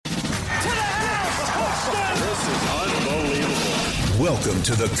Welcome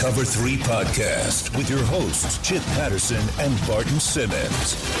to the Cover 3 Podcast with your hosts, Chip Patterson and Barton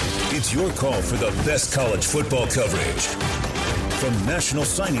Simmons. It's your call for the best college football coverage. From National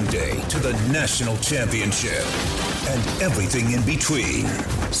Signing Day to the National Championship and everything in between,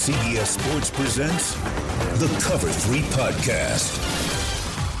 CBS Sports presents the Cover 3 Podcast.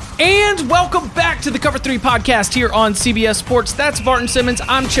 And welcome back to the Cover 3 Podcast here on CBS Sports. That's Barton Simmons.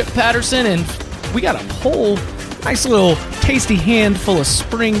 I'm Chip Patterson, and we got a whole nice little tasty handful of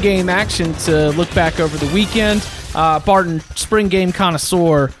spring game action to look back over the weekend. Barton, spring game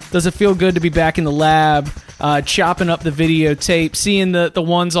connoisseur, does it feel good to be back in the lab, chopping up the videotape, seeing the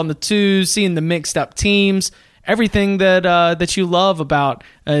ones on the twos, seeing the mixed up teams, everything that you love about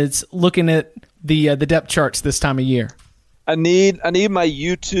it's looking at the depth charts this time of year? I need my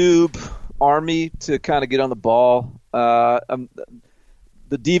YouTube army to kind of get on the ball. The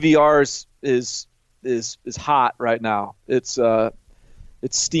DVR is hot right now. It's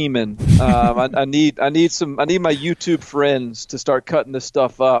steaming. I need my YouTube friends to start cutting this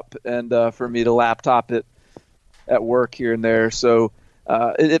stuff up and for me to laptop it at work here and there. So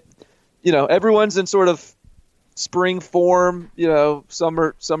everyone's in sort of spring form. Some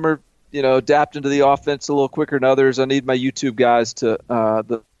are adapting to the offense a little quicker than others. I need my YouTube guys to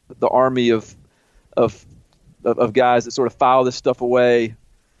the army of guys that sort of file this stuff away,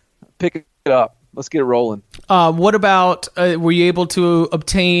 pick it up. Let's get it rolling. What about, were you able to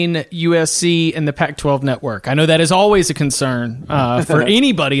obtain USC and the Pac-12 network? I know that is always a concern for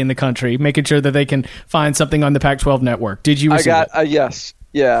anybody in the country, making sure that they can find something on the Pac-12 network. Did you receive it? Yes.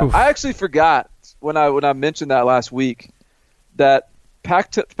 Yeah. Oof. I actually forgot when I mentioned that last week that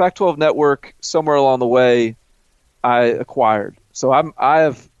Pac-12 network somewhere along the way I acquired. So I'm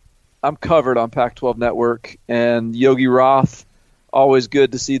covered on Pac-12 network, and Yogi Roth. Always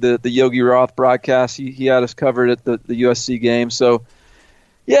good to see the Yogi Roth broadcast. He had us covered at the USC game. So,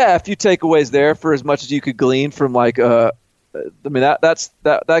 yeah, a few takeaways there for as much as you could glean from that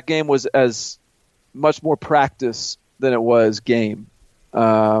game was as much more practice than it was game.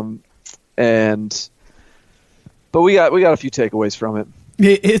 But we got a few takeaways from it.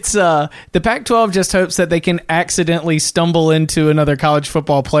 It's the Pac-12 just hopes that they can accidentally stumble into another college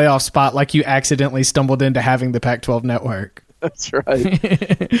football playoff spot like you accidentally stumbled into having the Pac-12 network. That's right.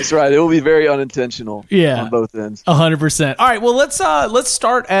 That's right. It will be very unintentional on both ends. 100%. All right, well, let's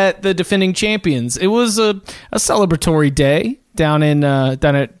start at the defending champions. It was a celebratory day down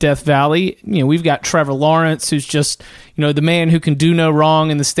at Death Valley. We've got Trevor Lawrence, who's just, the man who can do no wrong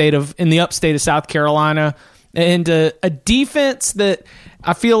in the upstate of South Carolina, and a defense that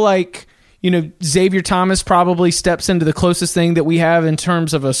I feel like Xavier Thomas probably steps into the closest thing that we have in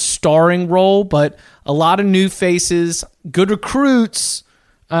terms of a starring role, but a lot of new faces, good recruits.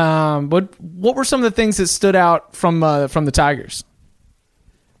 What were some of the things that stood out from the Tigers?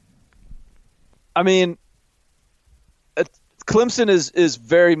 I mean, Clemson is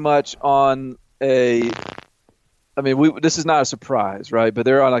very much on this is not a surprise, right? But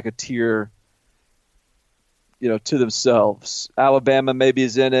they're on like a tier to themselves. Alabama maybe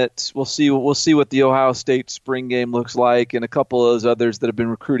is in it. We'll see what the Ohio State spring game looks like, and a couple of those others that have been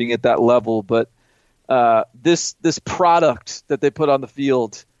recruiting at that level. But this product that they put on the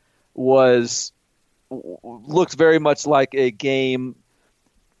field looked very much like a game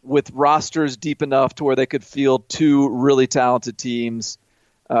with rosters deep enough to where they could field two really talented teams.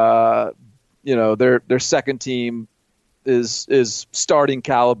 Their second team is starting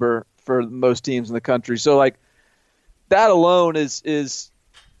caliber for most teams in the country. So that alone is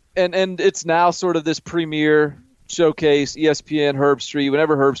and it's now sort of this premier showcase, ESPN, Herb Street.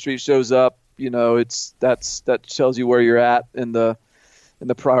 Whenever Herb Street shows up, that tells you where you're at in the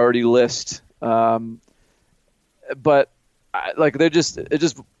priority list. But it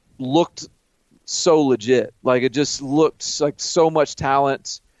just looked so legit. It just looked like so much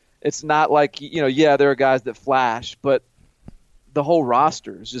talent. It's not like there are guys that flash, but the whole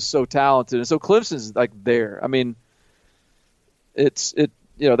roster is just so talented, and so Clemson's there. I mean, that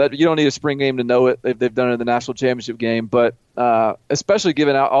you don't need a spring game to know it. They've done it in the national championship game, but especially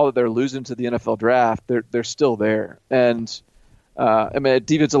given all that they're losing to the NFL draft, they're still there. And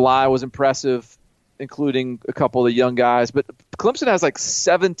defensive line was impressive, including a couple of the young guys. But Clemson has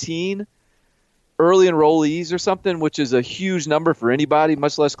 17 early enrollees or something, which is a huge number for anybody,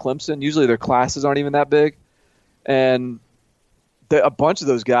 much less Clemson. Usually their classes aren't even that big, and a bunch of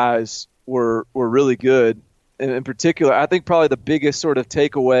those guys were really good. And in particular, I think probably the biggest sort of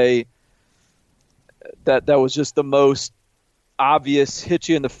takeaway that was just the most obvious, hit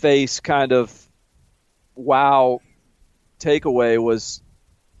you in the face kind of wow takeaway was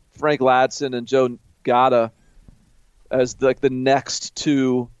Frank Ladson and Joe Gatta as like the next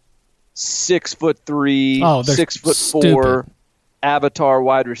two 6'3", 6'4" stupid avatar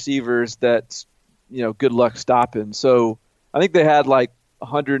wide receivers that, good luck stopping. So I think they had like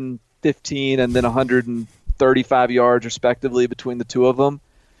 115 and then 135 yards respectively between the two of them.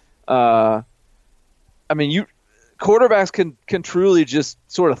 Quarterbacks can truly just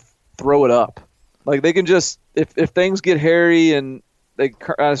sort of throw it up. Like they can just, if things get hairy and they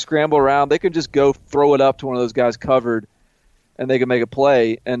kind of scramble around, they can just go throw it up to one of those guys covered and they can make a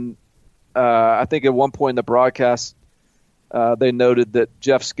play. And I think at one point in the broadcast, they noted that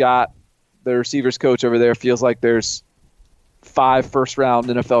Jeff Scott, the receivers coach over there, feels like there's 5 first-round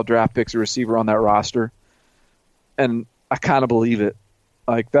NFL draft picks a receiver on that roster. And I kind of believe it.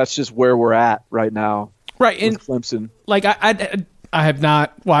 Like, that's just where we're at right now. Right, with and Clemson. Like, I have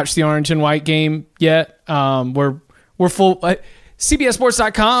not watched the orange and white game yet. We're full.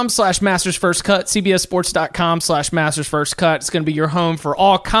 CBSSports.com/Masters First Cut, CBSSports.com/Masters First Cut. It's going to be your home for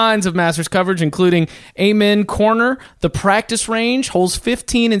all kinds of Masters coverage, including Amen Corner, the practice range, holes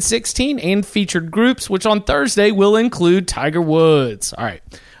 15 and 16, and featured groups, which on Thursday will include Tiger Woods. All right.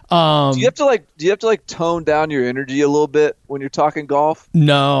 Do you have to tone down your energy a little bit when you're talking golf?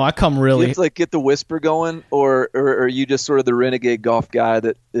 No, I come really. Do you have to get the whisper going, or are you just sort of the renegade golf guy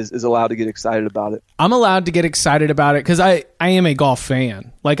that is allowed to get excited about it? I'm allowed to get excited about it because I am a golf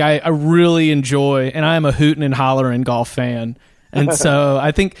fan. Like I really enjoy, and I am a hootin' and hollering golf fan. And so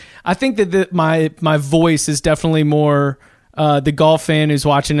I think that my voice is definitely more the golf fan who's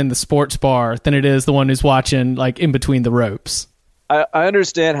watching in the sports bar than it is the one who's watching like in between the ropes. I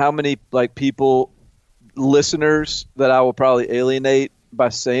understand how many people, listeners, that I will probably alienate by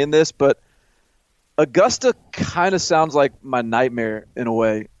saying this, but Augusta kind of sounds like my nightmare in a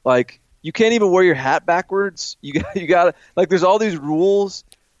way. Like, you can't even wear your hat backwards. You got to, there's all these rules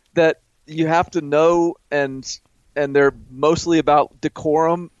that you have to know, and they're mostly about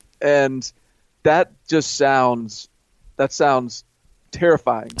decorum, and that sounds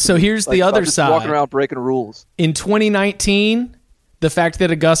terrifying. So here's the other side. Walking around breaking rules. In 2019, the fact that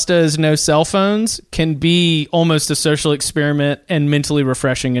Augusta has no cell phones can be almost a social experiment and mentally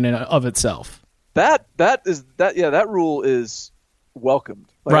refreshing in and of itself. That rule is welcomed.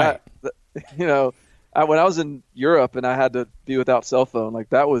 Right. When I was in Europe and I had to be without cell phone,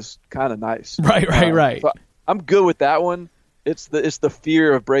 that was kind of nice. Right. So I'm good with that one. It's the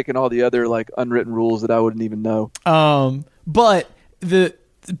fear of breaking all the other unwritten rules that I wouldn't even know. But the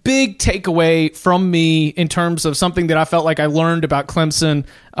big takeaway from me in terms of something that I felt like I learned about Clemson,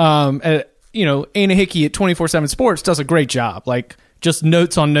 Anna Hickey at 24/7 Sports does a great job. Just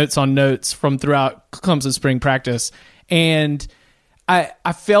notes on notes on notes from throughout Clemson spring practice. And I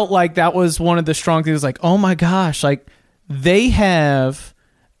felt like that was one of the strong things. Oh my gosh, they have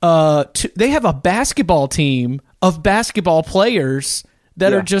a basketball team of basketball players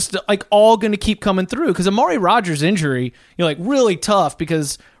that are just all going to keep coming through, because Amari Rodgers' injury, really tough,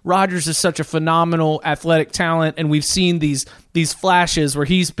 because Rodgers is such a phenomenal athletic talent, and we've seen these flashes where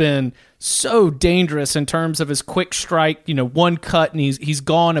he's been so dangerous in terms of his quick strike, one cut and he's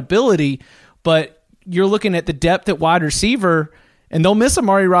gone ability. But you're looking at the depth at wide receiver, and they'll miss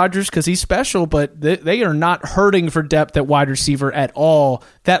Amari Rodgers because he's special, but they are not hurting for depth at wide receiver at all.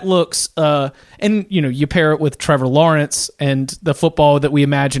 That looks, and you pair it with Trevor Lawrence and the football that we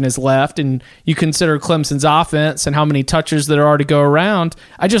imagine is left, and you consider Clemson's offense and how many touches that are to go around.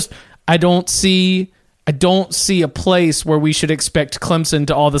 I don't see a place where we should expect Clemson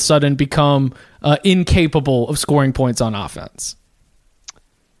to all of a sudden become incapable of scoring points on offense.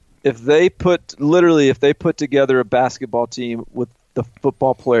 If they put together a basketball team with the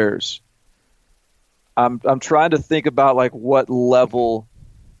football players, I'm trying to think about what level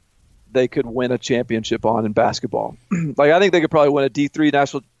they could win a championship on in basketball. I think they could probably win a D3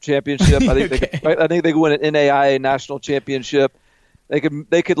 national championship. I think they could win an NAIA national championship. They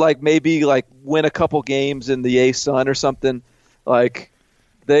could maybe win a couple games in the A-Sun or something.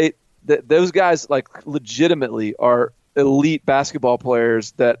 Those guys legitimately are elite basketball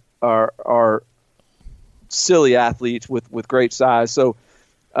players that are silly athletes with great size. So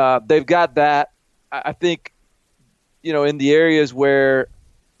they've got that. I think, in the areas where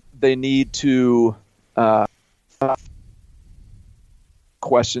they need to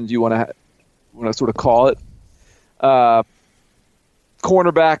questions you want to sort of call it.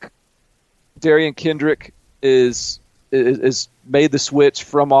 Cornerback Darian Kendrick is made the switch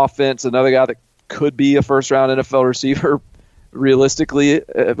from offense. Another guy that could be a first round NFL receiver realistically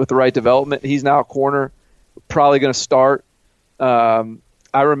with the right development. He's now a corner, probably going to start. I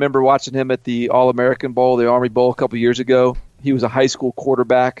remember watching him at the All-American Bowl, the Army Bowl, a couple years ago. He was a high school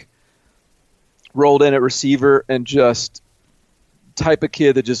quarterback. rolled in at receiver and just type of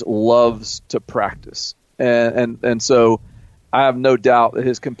kid that just loves to practice. And so I have no doubt that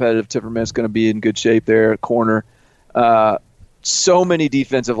his competitive temperament is going to be in good shape there at corner. So many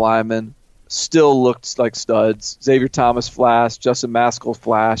defensive linemen still looked like studs. Xavier Thomas flashed. Justin Maskell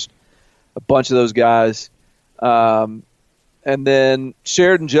flashed. A bunch of those guys. And then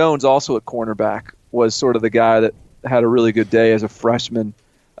Sheridan Jones, also at cornerback, was sort of the guy that had a really good day as a freshman.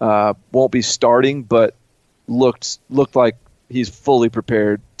 Won't be starting, but looked like he's fully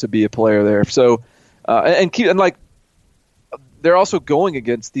prepared to be a player there. So, and like they're also going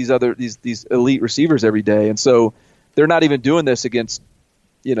against these elite receivers every day, and so they're not even doing this against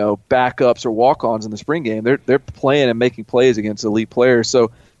backups or walk-ons in the spring game. They're playing and making plays against elite players.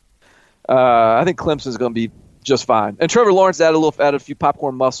 So I think Clemson's going to be just fine. And Trevor Lawrence added a few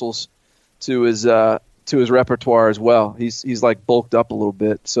popcorn muscles to his repertoire as well. He's like bulked up a little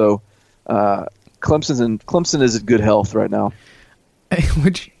bit. So Clemson is in good health right now.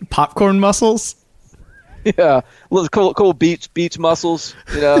 Which popcorn muscles? Yeah, little cool beach muscles.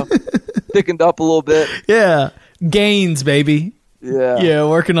 Thickened up a little bit. Yeah, gains, baby. Yeah,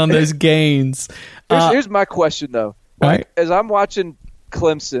 working on those gains. Here's my question though. Right. As I'm watching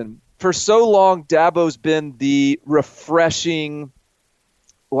Clemson, for so long, Dabo's been the refreshing,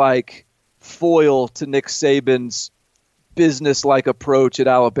 like, foil to Nick Saban's business-like approach at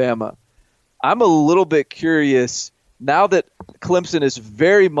Alabama. I'm a little bit curious now that Clemson is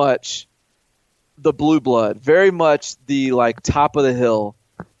very much the blue blood, very much the like top of the hill,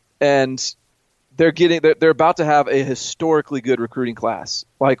 and they're about to have a historically good recruiting class.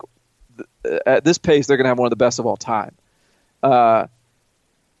 Like at this pace, they're going to have one of the best of all time.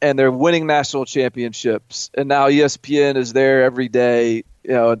 And they're winning national championships, and now ESPN is there every day,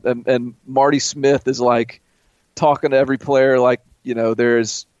 and Marty Smith is like talking to every player like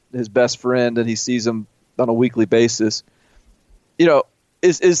there's his best friend, and he sees him on a weekly basis. Is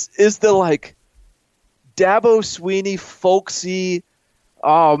the like Dabo Swinney folksy,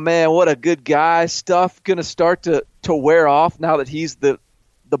 oh man, what a good guy stuff going to start to wear off now that he's the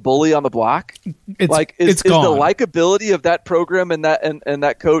bully on the block? Is the likability of that program and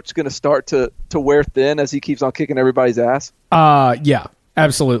that coach going to start to wear thin as he keeps on kicking everybody's ass? Yeah,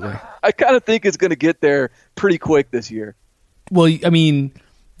 absolutely. I kind of think it's going to get there pretty quick this year. Well, I mean,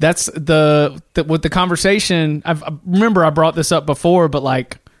 that's with the conversation. I remember I brought this up before, but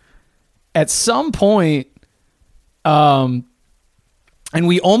like at some point, and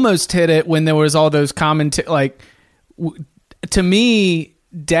we almost hit it when there was all those to me,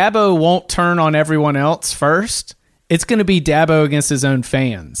 Dabo won't turn on everyone else first. It's going to be Dabo against his own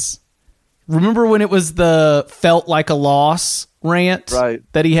fans. Remember when it was the felt like a loss rant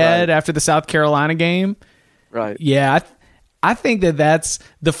that he had after the South Carolina game? Right. Yeah, I think that's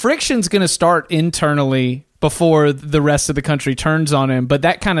the friction's going to start internally before the rest of the country turns on him. But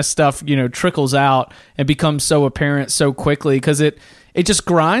that kind of stuff, trickles out and becomes so apparent so quickly because it just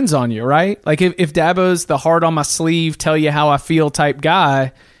grinds on you, right? Like if Dabo's the heart on my sleeve, tell you how I feel type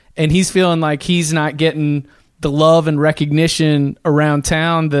guy, and he's feeling like he's not getting the love and recognition around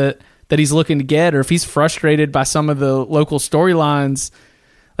town that he's looking to get, or if he's frustrated by some of the local storylines,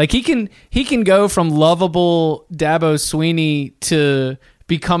 like he can go from lovable Dabo Swinney to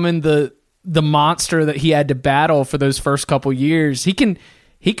becoming the monster that he had to battle for those first couple years. He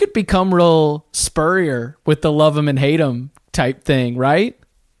could become real Spurrier with the love him and hate him type thing, right?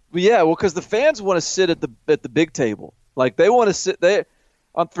 Yeah, well, because the fans want to sit at the big table. Like they want to sit there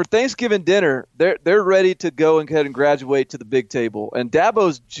for Thanksgiving dinner. They're ready to go and ahead and graduate to the big table. And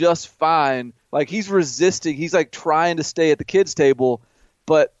Dabo's just fine. Like he's resisting. He's like trying to stay at the kids' table,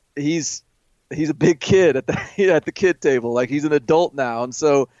 but he's a big kid at the kid table. Like he's an adult now, and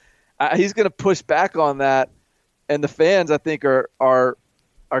so he's going to push back on that. And the fans, I think, they're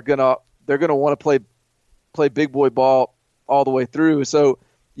gonna want to play big boy ball all the way through. So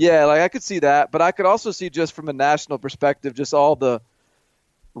yeah, like I could see that, but I could also see just from a national perspective, just all the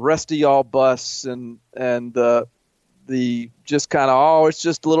rest of y'all busts and the just kind of, it's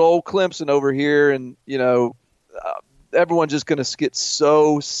just little old Clemson over here, and everyone's just going to get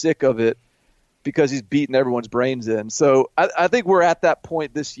so sick of it because he's beating everyone's brains in. So I think we're at that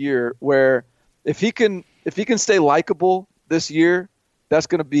point this year where if he can stay likable this year, that's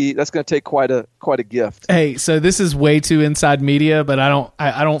going to take quite a gift. Hey, so this is way too inside media, but I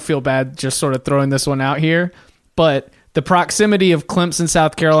don't feel bad just sort of throwing this one out here. But the proximity of Clemson,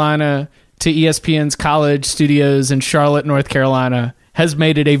 South Carolina to ESPN's college studios in Charlotte, North Carolina has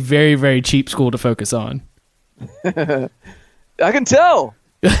made it a very, very cheap school to focus on. I can tell.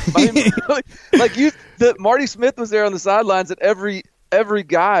 I mean, like Marty Smith was there on the sidelines at every every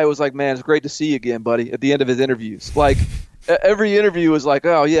guy was like, man, it's great to see you again, buddy, at the end of his interviews. Like, every interview was like,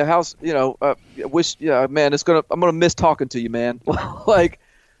 oh, yeah, how's, man, I'm going to miss talking to you, man. like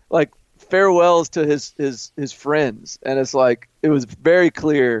farewells to his friends. And it's like, it was very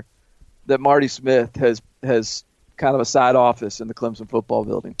clear that Marty Smith has kind of a side office in the Clemson football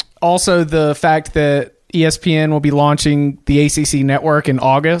building. Also, the fact that ESPN will be launching the ACC network in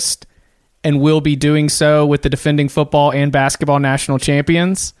August and will be doing so with the defending football and basketball national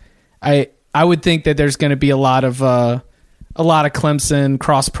champions. I would think that there's going to be a lot of Clemson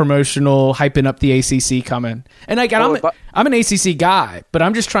cross promotional hyping up the ACC coming. And I'm an ACC guy, but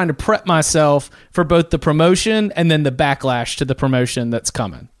I'm just trying to prep myself for both the promotion and then the backlash to the promotion that's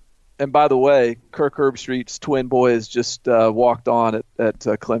coming. And by the way, Kirk Herbstreit's twin boys just walked on at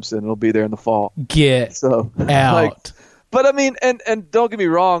Clemson. It'll be there in the fall. Get out. But I mean, and don't get me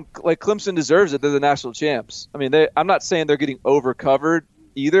wrong, like Clemson deserves it. They're the national champs. I mean, I'm not saying they're getting overcovered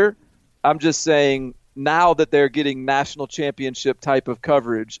either. I'm just saying now that they're getting national championship type of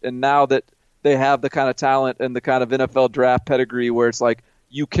coverage, and now that they have the kind of talent and the kind of NFL draft pedigree where it's like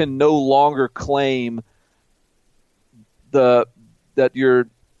you can no longer claim that you're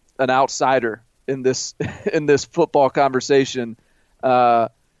an outsider in this football conversation.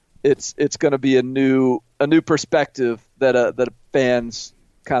 It's going to be a new perspective that fans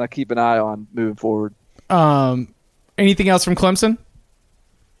kind of keep an eye on moving forward. Anything else from Clemson?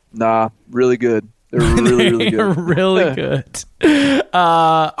 Nah, really good. They're really good. Really good.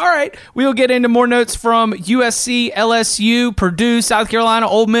 All right. We'll get into more notes from USC, LSU, Purdue, South Carolina,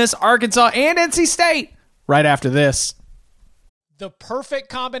 Ole Miss, Arkansas, and NC State right after this. The perfect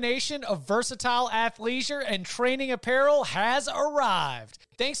combination of versatile athleisure and training apparel has arrived.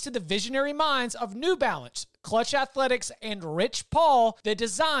 Thanks to the visionary minds of New Balance, Clutch Athletics, and Rich Paul, the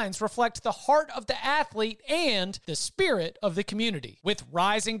designs reflect the heart of the athlete and the spirit of the community. With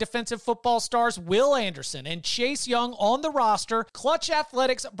rising defensive football stars Will Anderson and Chase Young on the roster, Clutch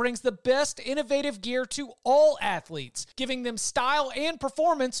Athletics brings the best innovative gear to all athletes, giving them style and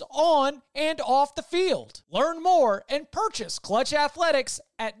performance on and off the field. Learn more and purchase Clutch Athletics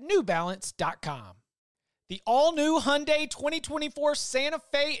at newbalance.com. The all-new Hyundai 2024 Santa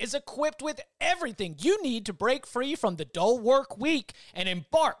Fe is equipped with everything you need to break free from the dull work week and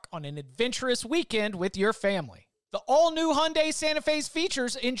embark on an adventurous weekend with your family. The all-new Hyundai Santa Fe's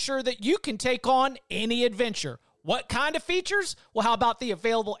features ensure that you can take on any adventure. What kind of features? Well, how about the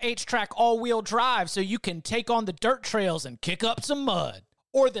available H-Track all-wheel drive so you can take on the dirt trails and kick up some mud?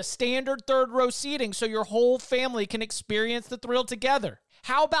 Or the standard third-row seating so your whole family can experience the thrill together?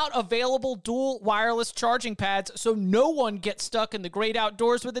 How about available dual wireless charging pads so no one gets stuck in the great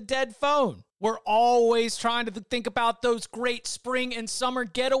outdoors with a dead phone? We're always trying to think about those great spring and summer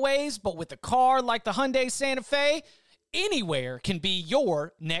getaways, but with a car like the Hyundai Santa Fe, anywhere can be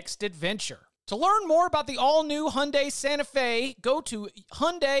your next adventure. To learn more about the all-new Hyundai Santa Fe, go to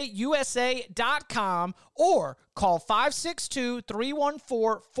HyundaiUSA.com or call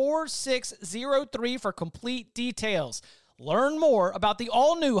 562-314-4603 for complete details. Learn more about the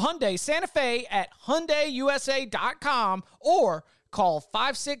all-new Hyundai Santa Fe at HyundaiUSA.com or call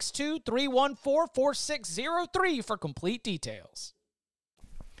 562-314-4603 for complete details.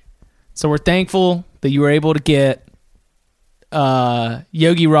 So we're thankful that you were able to get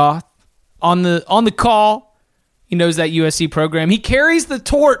Yogi Roth on the call. He knows that USC program. He carries the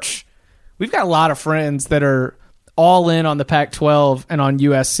torch. We've got a lot of friends that are all in on the Pac-12 and on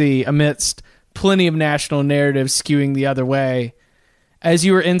USC amidst plenty of national narratives skewing the other way. As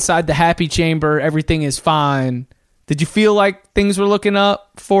you were inside the happy chamber, everything is fine. Did you feel like things were looking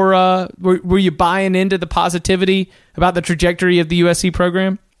up for, were you buying into the positivity about the trajectory of the USC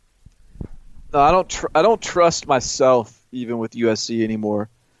program? No, I don't trust myself even with USC anymore.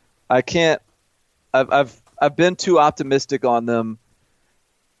 I can't, I've been too optimistic on them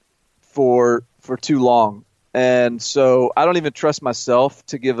for too long. And so I don't even trust myself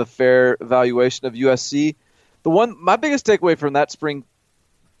to give a fair evaluation of USC. My biggest takeaway from that spring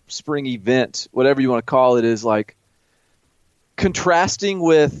event, whatever you want to call it, is like contrasting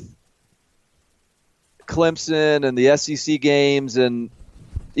with Clemson and the SEC games and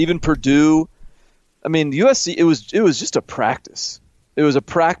even Purdue. I mean, USC, it was just a practice. It was a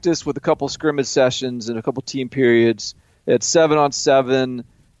practice with a couple scrimmage sessions and a couple team periods. They had 7-on-7.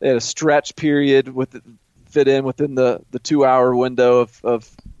 They had a stretch period fit in within the 2-hour window of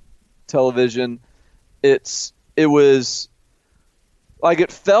television. It was like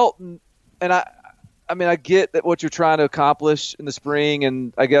it felt, and I mean, I get that what you're trying to accomplish in the spring,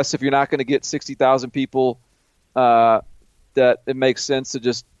 and I guess if you're not going to get 60,000 people, that it makes sense to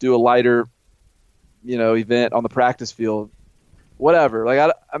just do a lighter, event on the practice field. whatever.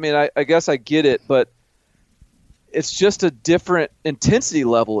 Like I guess I get it, but it's just a different intensity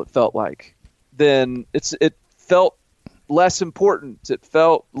level. It felt like it felt less important. It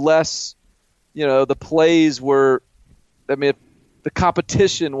felt less. The plays were. I mean, the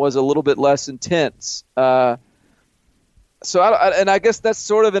competition was a little bit less intense. So I guess that's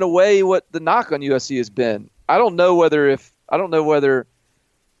sort of in a way what the knock on USC has been. I don't know whether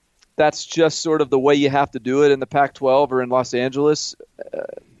that's just sort of the way you have to do it in the Pac-12 or in Los Angeles,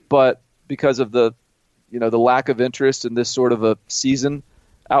 but because of the lack of interest in this sort of a season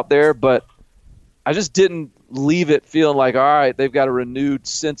out there. But I just didn't leave it feeling like, all right, they've got a renewed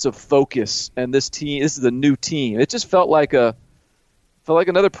sense of focus, and this is the new team. It just felt like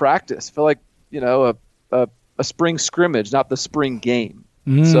another practice. Felt like a spring scrimmage, not the spring game.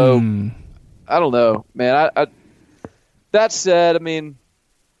 So I don't know, man. I that said, I mean,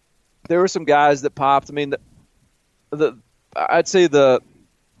 there were some guys that popped. I mean, I'd say the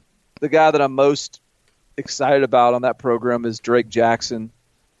guy that I'm most excited about on that program is Drake Jackson,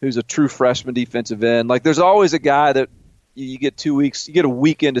 who's a true freshman defensive end. Like, there's always a guy that you get 2 weeks, you get a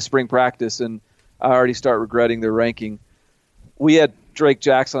week into spring practice, and I already start regretting their ranking. We had Drake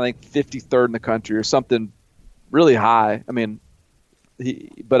Jackson, I think, 53rd in the country or something really high. I mean,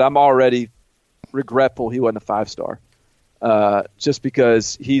 but I'm already regretful he wasn't a 5-star, just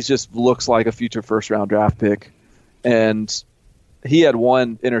because he just looks like a future first-round draft pick. And he had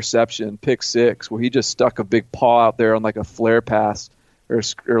one interception, pick 6, where he just stuck a big paw out there on like a flare pass or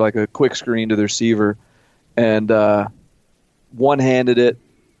like a quick screen to the receiver, and one-handed it,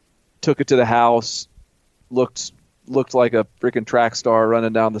 took it to the house, looked like a freaking track star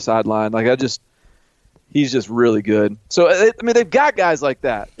running down the sideline. Like, he's just really good. So, I mean, they've got guys like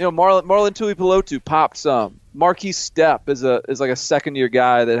that. Marlon Tuipulotu popped some. Marquise Stepp is like a second-year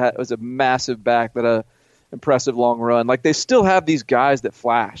guy that was a massive back that a impressive long run. Like, they still have these guys that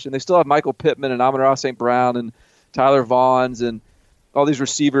flash, and they still have Michael Pittman and Amon-Ra St. Brown and Tyler Vaughns and all these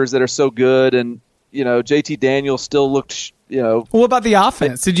receivers that are so good. And JT Daniels still looked. What about the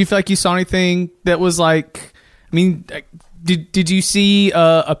offense? Did you feel like you saw anything that was like? I mean, did you see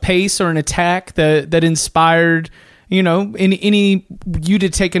a pace or an attack that inspired any you to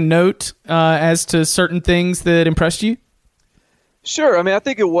take a note as to certain things that impressed you? Sure. I mean, I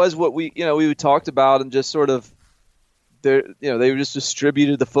think it was what we talked about, and just sort of they just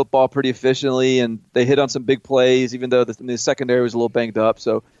distributed the football pretty efficiently, and they hit on some big plays, even though the secondary was a little banged up.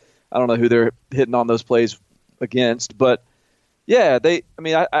 So I don't know who they're hitting on those plays against, but yeah,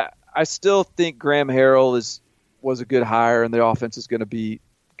 I still think Graham Harrell was a good hire, and the offense is going to be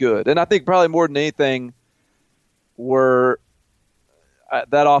good. And I think probably more than anything, that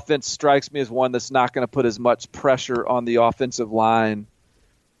offense strikes me as one that's not going to put as much pressure on the offensive line,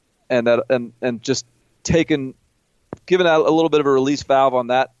 and just giving out a little bit of a release valve on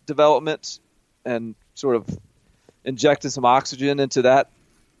that development, and sort of injecting some oxygen into the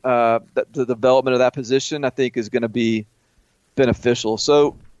development of that position, I think is going to be beneficial.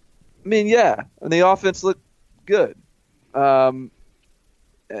 So, I mean, yeah, and the offense looked good. But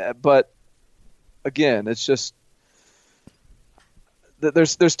again, it's just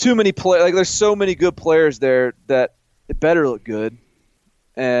there's too many players. Like, there's so many good players there that it better look good,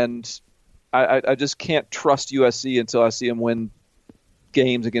 and I just can't trust USC until I see them win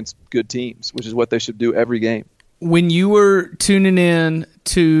games against good teams, which is what they should do every game. When you were tuning in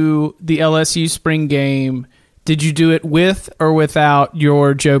to the LSU spring game, did you do it with or without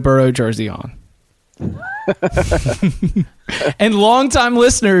your Joe Burrow jersey on? And longtime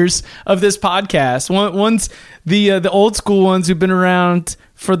listeners of this podcast, ones the old school ones who've been around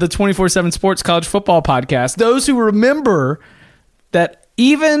for the 24/7 Sports College Football podcast, those who remember that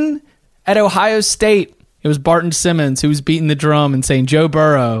even at Ohio State, it was Barton Simmons who was beating the drum and saying Joe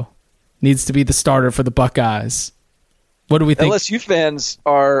Burrow needs to be the starter for the Buckeyes. What do we think? LSU fans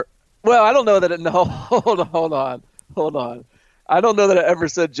are, well, I don't know that no, hold on. I don't know that I ever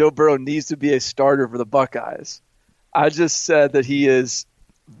said Joe Burrow needs to be a starter for the Buckeyes. I just said that he is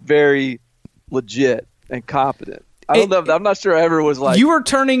very legit and competent. I'm not sure I ever was like... You were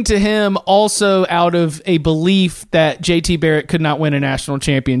turning to him also out of a belief that JT Barrett could not win a national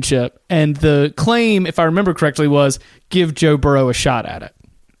championship. And the claim, if I remember correctly, was give Joe Burrow a shot at it.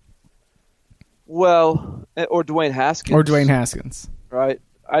 Well, or Dwayne Haskins. Right.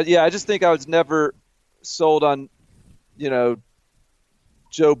 I just think I was never sold on,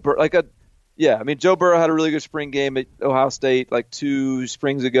 Joe Burrow. I mean, Joe Burrow had a really good spring game at Ohio State like 2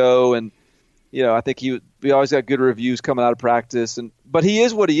 springs ago, and I think we always got good reviews coming out of practice, but he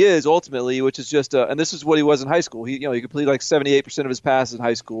is what he is ultimately, which is just and this is what he was in high school. He completed like 78% of his passes in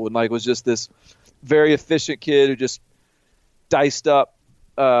high school, and like was just this very efficient kid who just diced up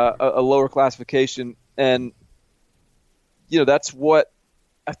a lower classification, and that's what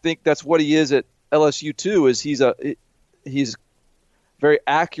I think. That's what he is at LSU too. Is he's very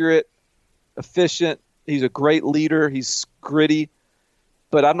accurate, efficient. He's a great leader. He's gritty,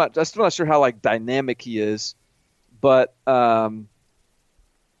 but I'm still not sure how dynamic he is. But I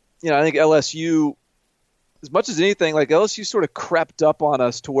think LSU, as much as anything, LSU sort of crept up on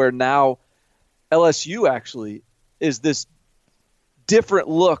us to where now LSU actually is this different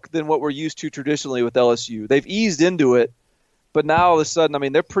look than what we're used to traditionally with LSU. They've eased into it, but now all of a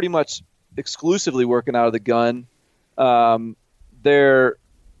sudden, they're pretty much exclusively working out of the gun. They're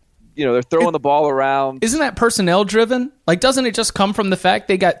throwing the ball around. Isn't that personnel driven? Doesn't it just come from the fact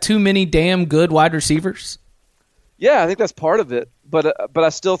they got too many damn good wide receivers? Yeah, I think that's part of it. But I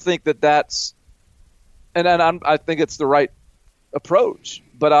still think that's, and I think it's the right approach.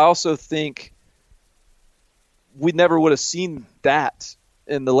 But I also think we never would have seen that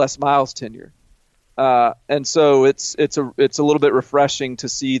in the Les Miles tenure. And so it's a little bit refreshing to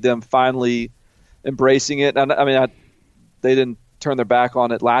see them finally embracing it. And they didn't turn their back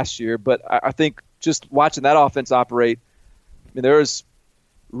on it last year, but I think just watching that offense operate, there was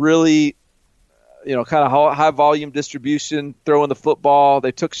really, kind of high volume distribution, throwing the football.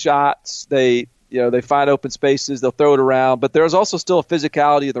 They took shots. They find open spaces. They'll throw it around, but there's also still a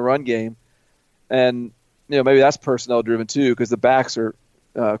physicality of the run game. And, maybe that's personnel driven too, because the backs are,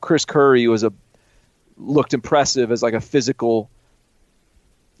 Chris Curry looked impressive as a physical,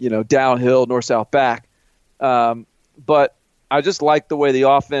 downhill north-south back. But I just like the way the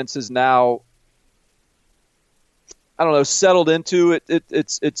offense is now, settled into it.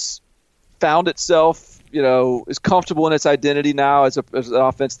 It's found itself, is comfortable in its identity now as an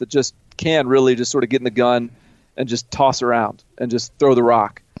offense that just can really just sort of get in the gun and just toss around and just throw the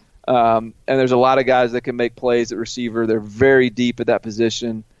rock. And there's a lot of guys that can make plays at receiver. They're very deep at that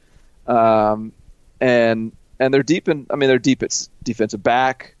position. And they're deep they're deep at defensive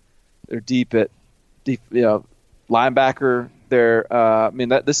back. They're deep at linebacker.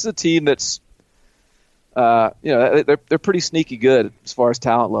 This is a team that's, they're pretty sneaky good as far as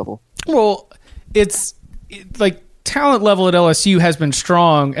talent level. Well, talent level at LSU has been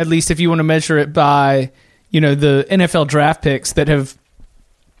strong, at least if you want to measure it by, the NFL draft picks that have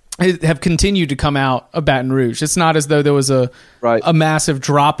continued to come out of Baton Rouge. It's not as though there was a massive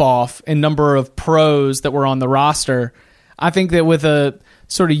drop-off in number of pros that were on the roster. I think that with a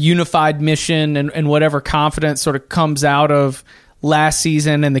sort of unified mission and whatever confidence sort of comes out of last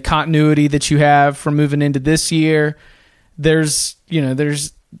season and the continuity that you have from moving into this year, there's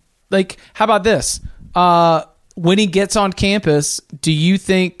how about this? When he gets on campus, do you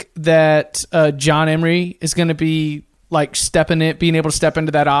think that John Emery is going to be being able to step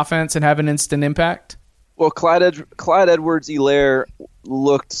into that offense and have an instant impact? Well, Clyde Edwards-Helaire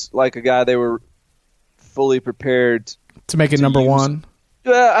looked like a guy they were fully prepared to make it number one.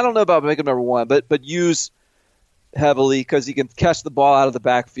 I don't know about making number one, but use heavily because he can catch the ball out of the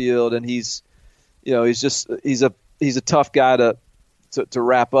backfield, and he's a tough guy to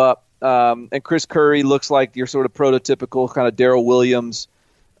wrap up. And Chris Curry looks like your sort of prototypical kind of Darrell Williams,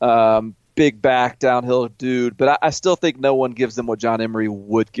 big back downhill dude. But I still think no one gives them what John Emery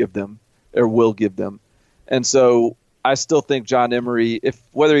would give them or will give them, and so I still think John Emery,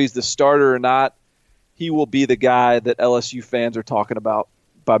 whether he's the starter or not, he will be the guy that LSU fans are talking about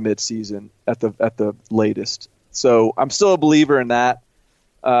by midseason at the latest. So I'm still a believer in that.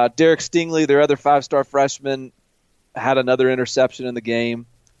 Derek Stingley, their other 5-star freshman, had another interception in the game.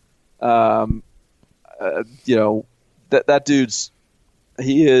 That dude's,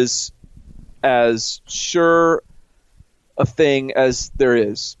 he is as sure a thing as there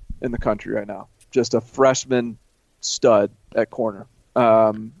is in the country right now. Just a freshman stud at corner.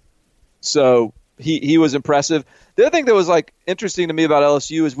 So he was impressive. The other thing that was interesting to me about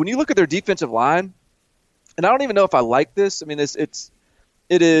LSU is when you look at their defensive line, and I don't even know if I like this.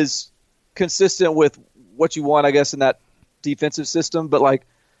 It is consistent with what you want, I guess, in that defensive system. But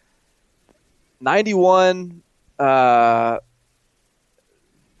 91,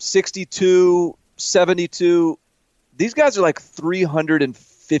 62, 72, these guys are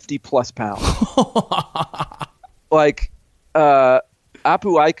 350 plus pounds.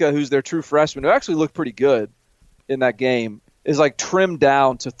 Apu Ika, who's their true freshman, who actually looked pretty good in that game, is trimmed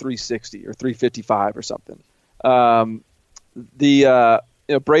down to 360 or 355 or something. Braden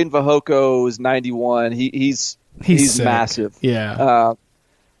Vahoko is 91. He's massive. Yeah.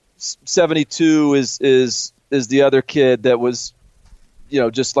 72 is the other kid that was,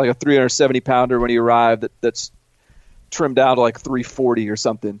 just a 370 pounder when he arrived. That's trimmed down to 340 or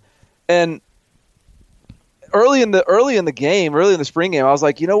something. And early in the spring game, I was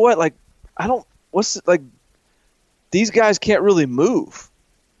like, you know what? Like, these guys can't really move.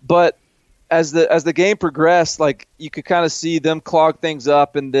 But as the game progressed, like, you could kind of see them clog things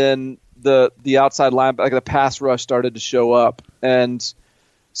up, and then the outside line, like the pass rush, started to show up. And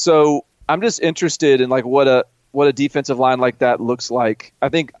so I'm just interested in like what a defensive line like that looks like. I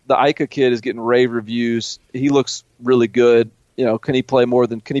think the Ika kid is getting rave reviews. He looks really good. You know, can he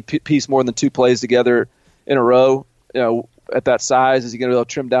piece more than 2 plays together in a row? You know, at that size, is he going to be able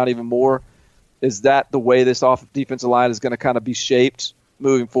to trim down even more? Is that the way this defensive line is going to kind of be shaped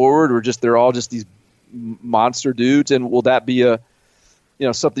moving forward, or they're all just these monster dudes? And will that be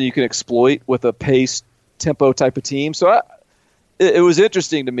something you can exploit with a pace tempo type of team? So it was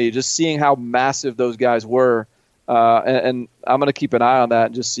interesting to me just seeing how massive those guys were, and I'm going to keep an eye on that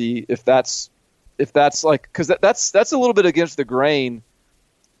and just see if that's like, because that's a little bit against the grain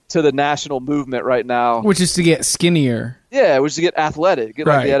to the national movement right now, which is to get skinnier. Yeah, which is to get athletic, get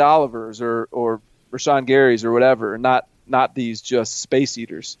like the Ed Olivers or Rashawn Garys or whatever, not these just space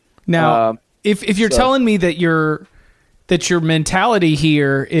eaters. Now, if you're telling me that your mentality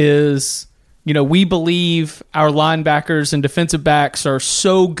here is, we believe our linebackers and defensive backs are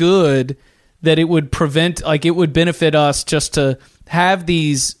so good that it would benefit us just to have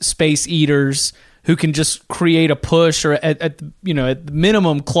these space eaters who can just create a push, or at the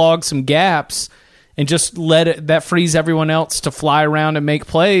minimum clog some gaps and just that frees everyone else to fly around and make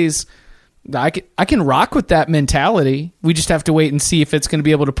plays. I can rock with that mentality. We just have to wait and see if it's going to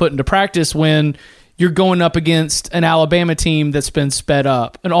be able to put into practice when you're going up against an Alabama team that's been sped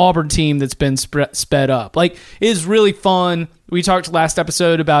up, an Auburn team that's been sped up. Like, it is really fun. We talked last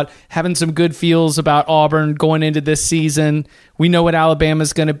episode about having some good feels about Auburn going into this season. We know what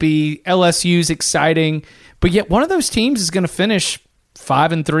Alabama's going to be. LSU's exciting, but yet one of those teams is going to finish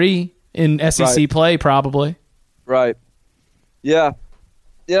 5-3 in SEC play, probably. Right. Yeah.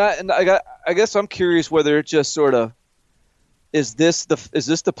 Yeah, and I guess I'm curious whether it just sort of is this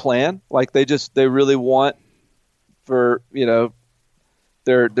the plan? Like they really want for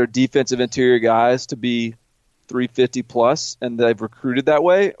their defensive interior guys to be 350 plus, and they've recruited that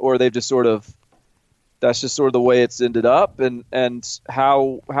way, or they've just that's just sort of the way it's ended up, and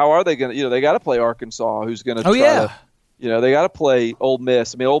how are they going to they got to play Arkansas, who's going to they got to play Ole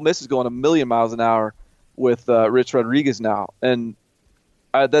Miss. I mean, Ole Miss is going a million miles an hour with Rich Rodriguez now, and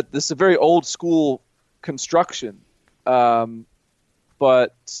this is a very old school construction,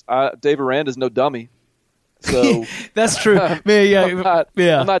 but Dave Aranda's no dummy. So that's true. I'm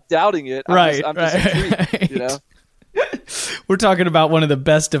not doubting it. I'm just intrigued, We're talking about one of the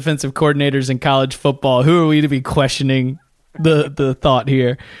best defensive coordinators in college football. Who are we to be questioning the thought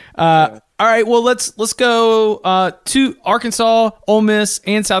here? All right, well let's go to Arkansas, Ole Miss,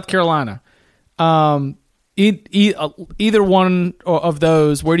 and South Carolina. Either one of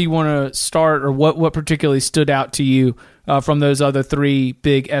those, where do you want to start, or what particularly stood out to you from those other 3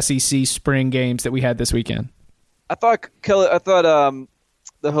 big SEC spring games that we had this weekend? I thought the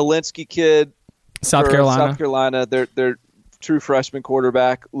Helinski kid, South Carolina, their true freshman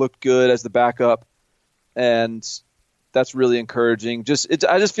quarterback, looked good as the backup, and that's really encouraging.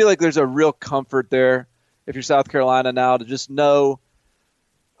 I just feel like there's a real comfort there if you're South Carolina now to just know,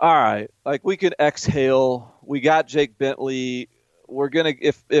 all right, like, we can exhale. We got Jake Bentley. We're gonna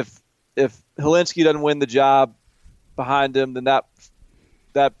if Helinski doesn't win the job behind him, then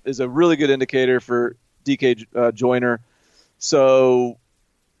that is a really good indicator for DK Joyner. So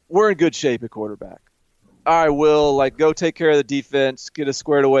we're in good shape at quarterback. All right, Will, go take care of the defense, get us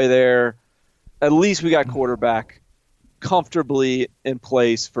squared away there. At least we got quarterback comfortably in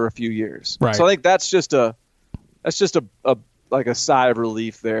place for a few years. Right. So I think that's just a sigh of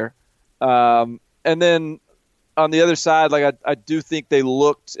relief there. And then on the other side, I do think they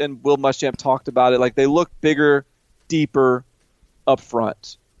looked, and Will Muschamp talked about it, they looked bigger, deeper up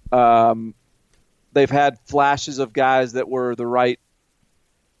front. They've had flashes of guys that were the right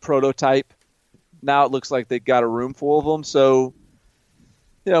prototype. Now it looks like they've got a room full of them. So,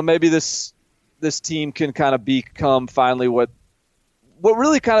 maybe this team can kind of become finally what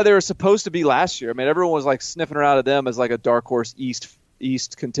really kind of they were supposed to be last year. I mean, everyone was sniffing around at them as a dark horse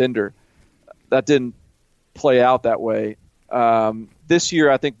East contender. That didn't play out that way. This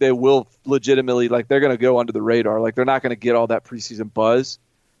year, I think they will legitimately, they're going to go under the radar. They're not going to get all that preseason buzz,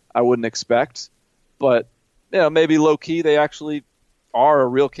 I wouldn't expect. But, maybe low-key they actually are a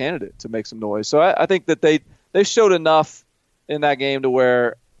real candidate to make some noise. So I think that they showed enough in that game to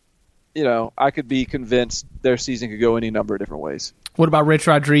where, I could be convinced their season could go any number of different ways. What about Rich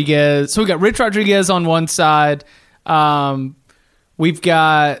Rodriguez? So we got Rich Rodriguez on one side. We've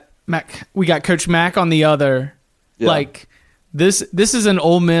got We got Coach Mack on the other. Yeah. Like this is an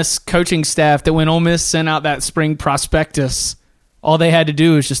Ole Miss coaching staff that when Ole Miss sent out that spring prospectus, all they had to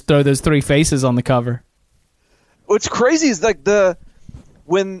do was just throw those three faces on the cover. What's crazy is like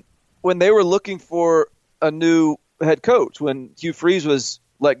when they were looking for a new head coach, when Hugh Freeze was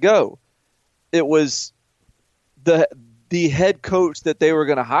let go, it was the head coach that they were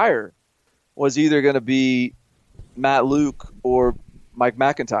going to hire was either going to be Matt Luke or Mike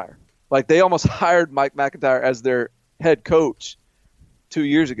McIntyre. Like they almost hired Mike McIntyre as their head coach 2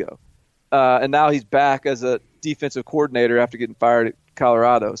 years ago. And now he's back as a defensive coordinator after getting fired at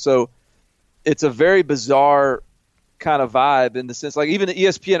Colorado. So it's a very bizarre kind of vibe in the sense, like even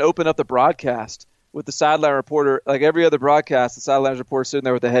ESPN opened up the broadcast with the sideline reporter, like every other broadcast, the sideline reporter sitting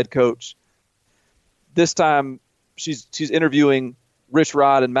there with the head coach. This time she's interviewing Rich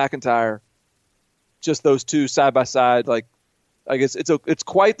Rod and McIntyre, just those two side by side. Like, I guess it's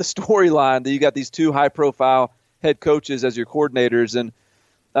quite the storyline that you got these two high profile head coaches as your coordinators. And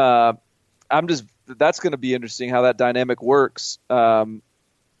that's going to be interesting how that dynamic works. And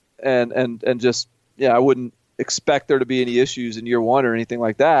just, yeah, I wouldn't expect there to be any issues in year one or anything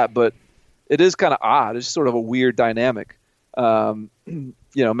like that, but it is kind of odd. It's sort of a weird dynamic. Matt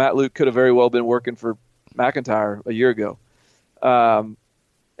Luke could have very well been working for McIntyre a year ago. But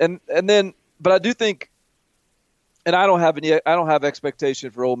I do think, and I don't have expectation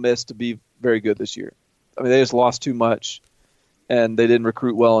for Ole Miss to be very good this year. I mean, they just lost too much and they didn't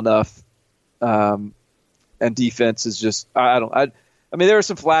recruit well enough. And defense is just, I mean, there were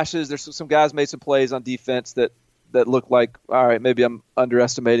some flashes. There's some guys made some plays on defense that look like, all right, maybe I'm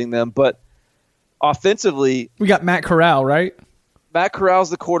underestimating them. But offensively, we got Matt Corral, right? Matt Corral's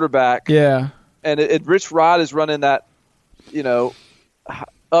the quarterback. Yeah. And Rich Rod is running that,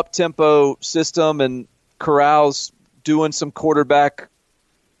 up-tempo system, and Corral's doing some quarterback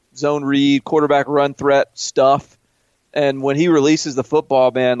zone read, quarterback run threat stuff. And when he releases the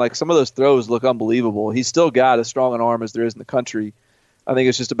football, man, like some of those throws look unbelievable. He's still got as strong an arm as there is in the country. I think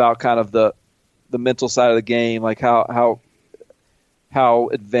it's just about kind of the mental side of the game, like how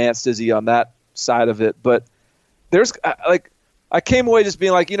advanced is he on that side of it. But there's I came away just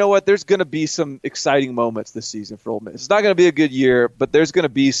being like, you know what, there's going to be some exciting moments this season for Ole Miss. It's not going to be a good year, but there's going to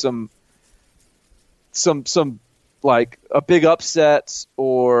be some like a big upset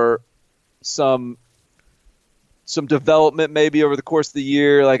or some development maybe over the course of the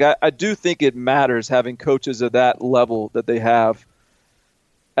year. Like I do think it matters having coaches of that level that they have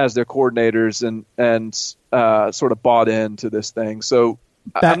as their coordinators and sort of bought into this thing. So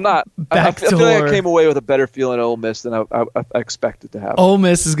I feel like I came away with a better feeling at Ole Miss than I expected to have. Ole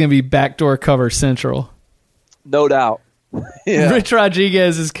Miss is going to be backdoor cover central. No doubt. Yeah. Rich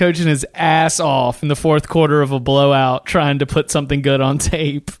Rodriguez is coaching his ass off in the fourth quarter of a blowout, trying to put something good on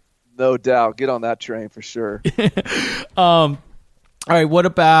tape. No doubt. Get on that train for sure. All right, what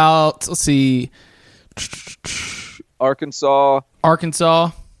about, let's see, Arkansas.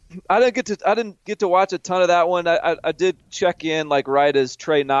 I didn't get to watch a ton of that one. I did check in like right as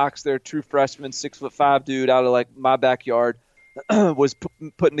Trey Knox, their true freshman, 6'5" dude out of like my backyard, was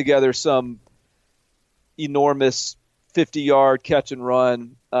putting together some enormous 50-yard catch and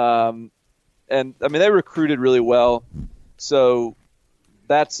run. And I mean, they recruited really well. So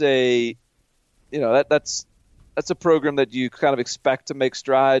that's a program that you kind of expect to make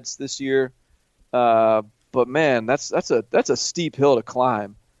strides this year. But man, that's a steep hill to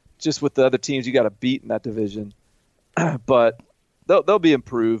climb, just with the other teams you got to beat in that division. But they'll be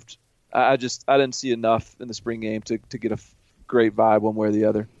improved. I didn't see enough in the spring game to get a great vibe one way or the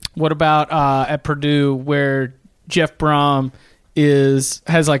other. What about at Purdue, where Jeff Brom has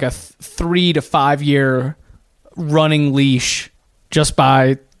like a 3 to 5 year running leash just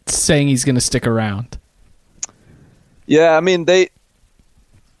by saying he's going to stick around? Yeah, I mean,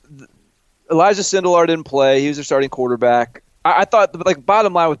 Elijah Sindelar didn't play. He was their starting quarterback. I thought, like,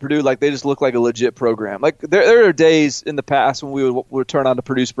 bottom line with Purdue, like, they just look like a legit program. Like, there are days in the past when we would turn on the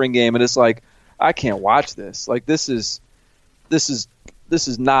Purdue spring game, and it's like, I can't watch this. Like, this is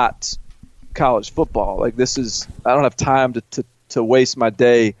not college football. Like, I don't have time to waste my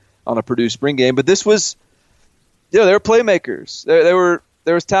day on a Purdue spring game. But this was, they were playmakers. There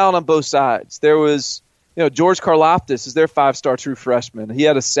was talent on both sides. There was, George Karlaftis is their 5-star true freshman. He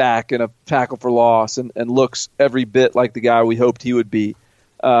had a sack and a tackle for loss and looks every bit like the guy we hoped he would be.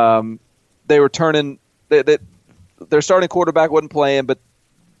 They were turning their starting quarterback wasn't playing, but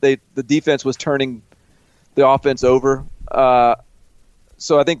the defense was turning the offense over.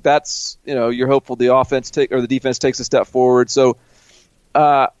 So I think that's, you're hopeful the defense takes a step forward. So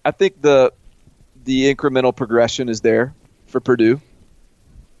I think the incremental progression is there for Purdue.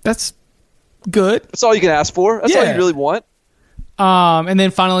 That's good. That's all you can ask for. That's all you really want. And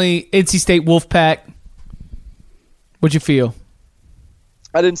then finally, NC State Wolfpack. What'd you feel?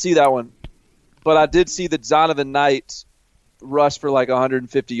 I didn't see that one, but I did see that Zonovan Knight rush for like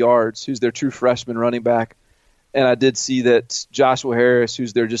 150 yards, who's their true freshman running back. And I did see that Joshua Harris,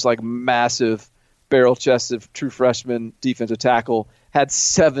 who's their just like massive barrel-chested true freshman defensive tackle, had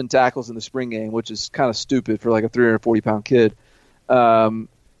 7 tackles in the spring game, which is kind of stupid for like a 340-pound kid.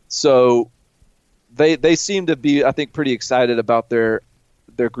 So they seem to be, I think, pretty excited about their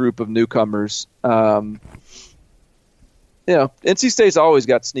group of newcomers. NC State's always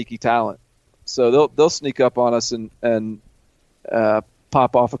got sneaky talent, so they'll sneak up on us and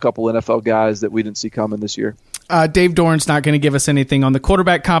pop off a couple NFL guys that we didn't see coming this year. Dave Doran's not going to give us anything on the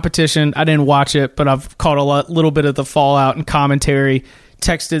quarterback competition. I didn't watch it, but I've caught a little bit of the fallout and commentary.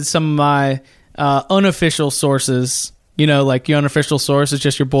 Texted some of my unofficial sources. Like your unofficial source is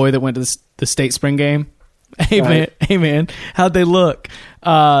just your boy that went to the state spring game. Hey man, how'd they look?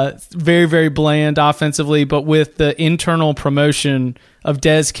 Very, very bland offensively, but with the internal promotion of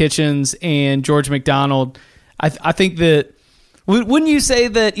Des Kitchens and George McDonald, I think that. Wouldn't you say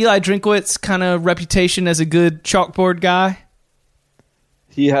that Eli Drinkwitz's kind of reputation as a good chalkboard guy?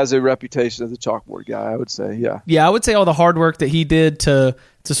 He has a reputation as a chalkboard guy, I would say, yeah. Yeah, I would say all the hard work that he did to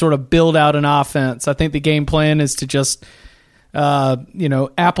sort of build out an offense. I think the game plan is to just,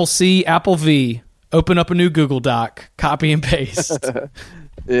 Apple C, Apple V, open up a new Google Doc, copy and paste.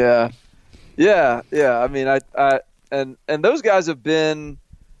 Yeah. I mean, and those guys have been,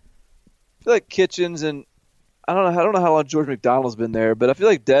 I feel like Kitchens and, I don't know how long George McDonald's been there, but I feel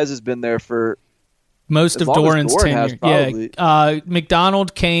like Dez has been there for most of Doran's tenure. Yeah,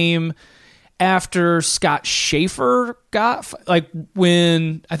 McDonald came after Scott Schaefer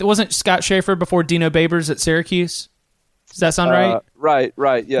when wasn't Scott Schaefer before Dino Babers at Syracuse. Does that sound right?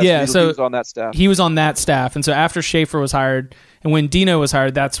 Right. Yes. Yeah. So he was on that staff. He was on that staff, and so after Schaefer was hired, and when Dino was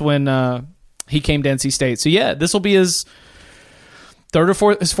hired, that's when he came to NC State. So yeah, this will be his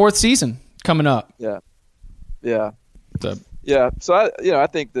fourth season coming up. Yeah. So I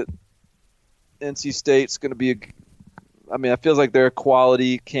think that NC State's going to be it feels like they're a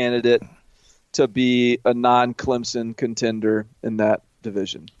quality candidate to be a non-Clemson contender in that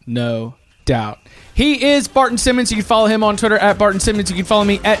division. No doubt. He is Barton Simmons. You can follow him on Twitter at Barton Simmons. You can follow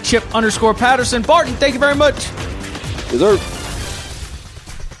me at Chip_Patterson. Barton, thank you very much. Yes, sir.